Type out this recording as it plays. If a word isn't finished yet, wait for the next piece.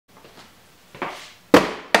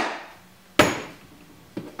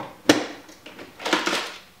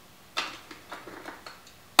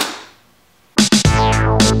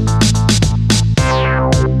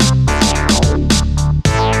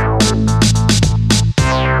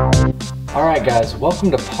Alright guys,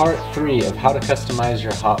 welcome to part 3 of how to customize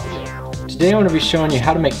your Hot Wheel. Today I'm going to be showing you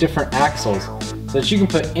how to make different axles so that you can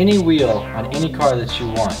put any wheel on any car that you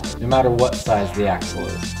want, no matter what size the axle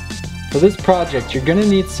is. For this project you're going to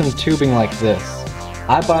need some tubing like this.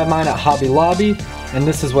 I buy mine at Hobby Lobby, and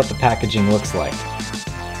this is what the packaging looks like.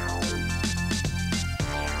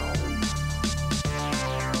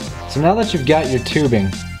 So now that you've got your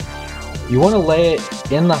tubing, you want to lay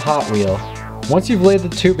it in the Hot Wheel. Once you've laid the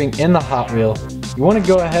tubing in the Hot Wheel, you want to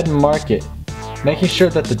go ahead and mark it, making sure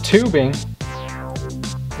that the tubing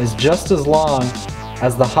is just as long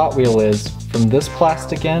as the Hot Wheel is from this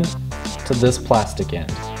plastic end to this plastic end.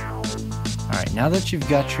 Alright, now that you've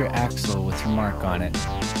got your axle with your mark on it,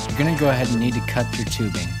 you're going to go ahead and need to cut your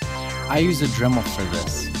tubing. I use a Dremel for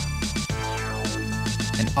this,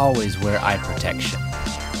 and always wear eye protection.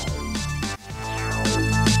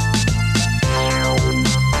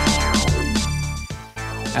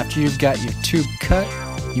 After you've got your tube cut,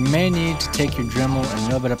 you may need to take your Dremel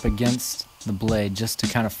and rub it up against the blade just to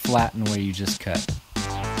kind of flatten where you just cut.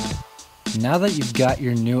 Now that you've got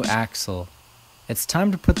your new axle, it's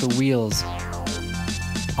time to put the wheels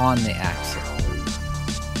on the axle.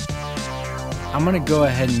 I'm going to go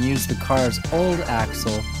ahead and use the car's old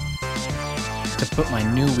axle to put my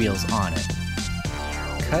new wheels on it.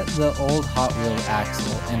 Cut the old Hot Wheel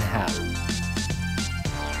axle in half.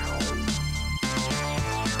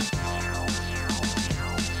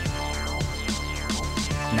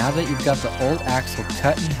 Now that you've got the old axle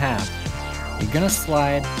cut in half, you're going to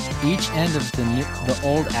slide each end of the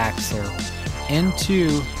old axle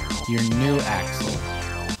into your new axle.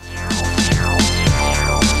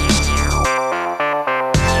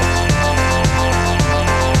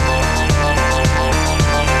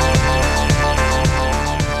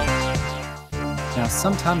 Now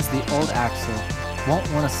sometimes the old axle won't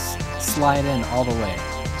want to slide in all the way,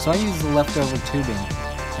 so I use the leftover tubing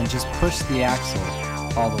and just push the axle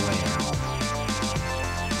all the way in.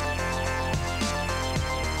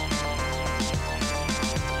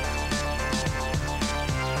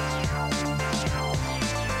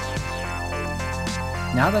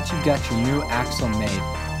 Now that you've got your new axle made,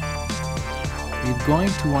 you're going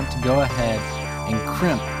to want to go ahead and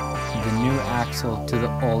crimp the new axle to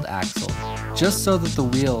the old axle, just so that the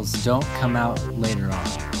wheels don't come out later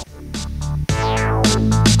on.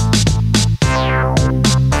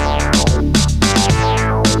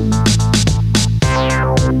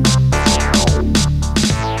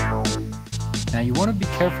 Now you want to be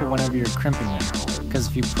careful whenever you're crimping them, because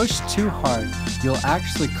if you push too hard, you'll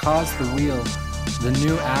actually cause the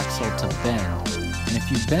new axle to bend. And if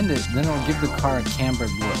you bend it, then it'll give the car a cambered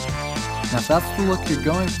look. Now if that's the look you're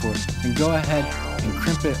going for, then go ahead and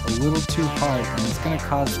crimp it a little too hard, and it's going to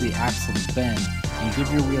cause the axle to bend and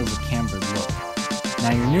give your wheels a cambered look.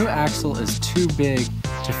 Now your new axle is too big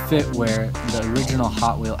to fit where the original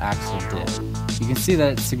Hot Wheel axle did. You can see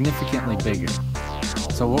that it's significantly bigger.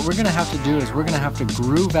 So what we're going to have to do is we're going to have to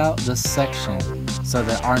groove out this section so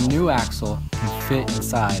that our new axle can fit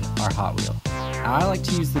inside our Hot Wheel. Now I like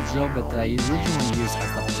to use the drill bit that I originally used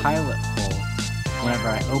as the pilot hole whenever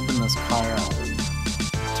I open this car up,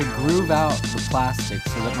 to groove out the plastic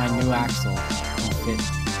so that my new axle can fit.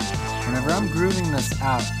 Whenever I'm grooving this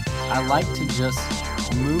out, I like to just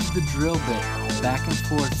move the drill bit back and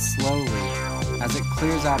forth slowly as it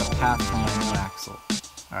clears out a path for my new axle.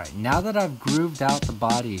 Alright, now that I've grooved out the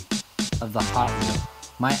body of the Hot Wheel,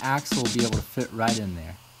 my axle will be able to fit right in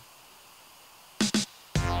there.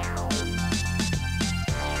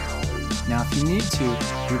 Now if you need to,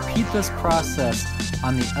 repeat this process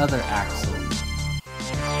on the other axle.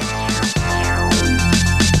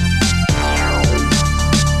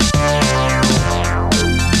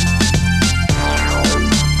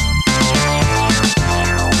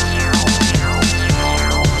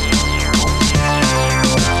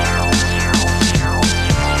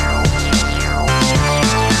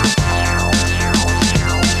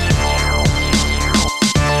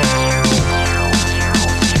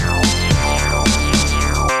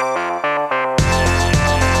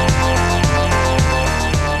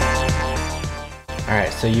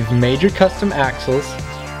 Alright, so you've made your custom axles,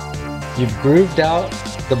 you've grooved out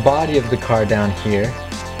the body of the car down here.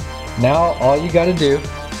 Now all you gotta do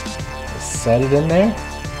is set it in there,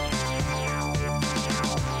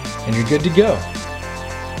 and you're good to go.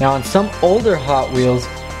 Now on some older Hot Wheels,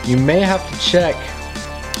 you may have to check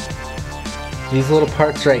these little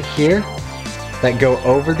parts right here that go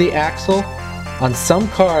over the axle. On some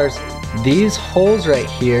cars, these holes right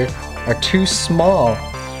here are too small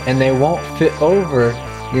and they won't fit over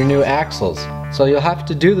your new axles. So you'll have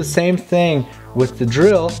to do the same thing with the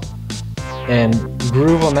drill and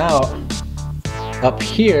groove them out up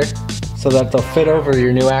here so that they'll fit over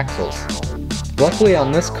your new axles. Luckily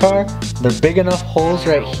on this car, they're big enough holes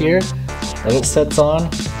right here that it sets on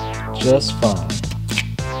just fine.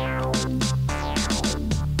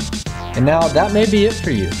 And now that may be it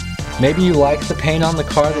for you. Maybe you like the paint on the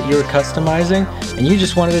car that you were customizing and you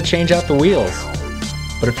just wanted to change out the wheels.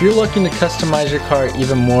 But if you're looking to customize your car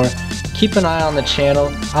even more, keep an eye on the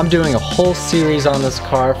channel. I'm doing a whole series on this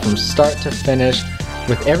car from start to finish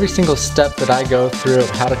with every single step that I go through of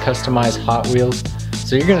how to customize Hot Wheels.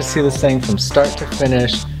 So you're going to see this thing from start to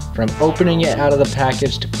finish, from opening it out of the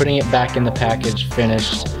package to putting it back in the package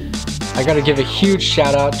finished. I got to give a huge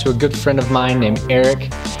shout out to a good friend of mine named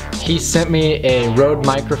Eric. He sent me a Rode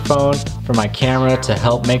microphone for my camera to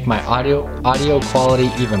help make my audio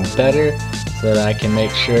quality even better so that I can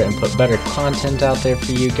make sure and put better content out there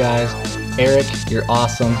for you guys. Eric, you're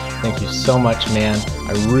awesome. Thank you so much, man.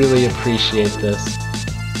 I really appreciate this.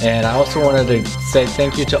 And I also wanted to say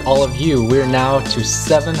thank you to all of you. We're now to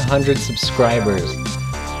 700 subscribers.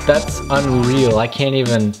 That's unreal. I can't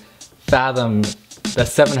even fathom that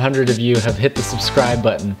 700 of you have hit the subscribe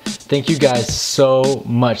button. Thank you guys so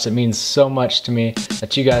much. It means so much to me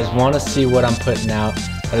that you guys want to see what I'm putting out.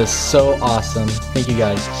 That is so awesome. Thank you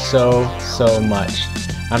guys so much.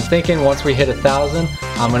 I'm thinking once we hit 1,000,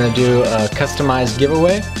 I'm gonna do a customized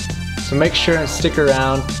giveaway. So make sure and stick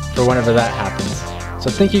around for whenever that happens. So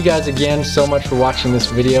thank you guys again so much for watching this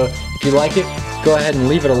video. If you like it, go ahead and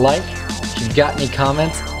leave it a like. If you've got any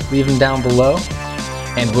comments, leave them down below.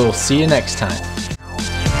 And we'll see you next time.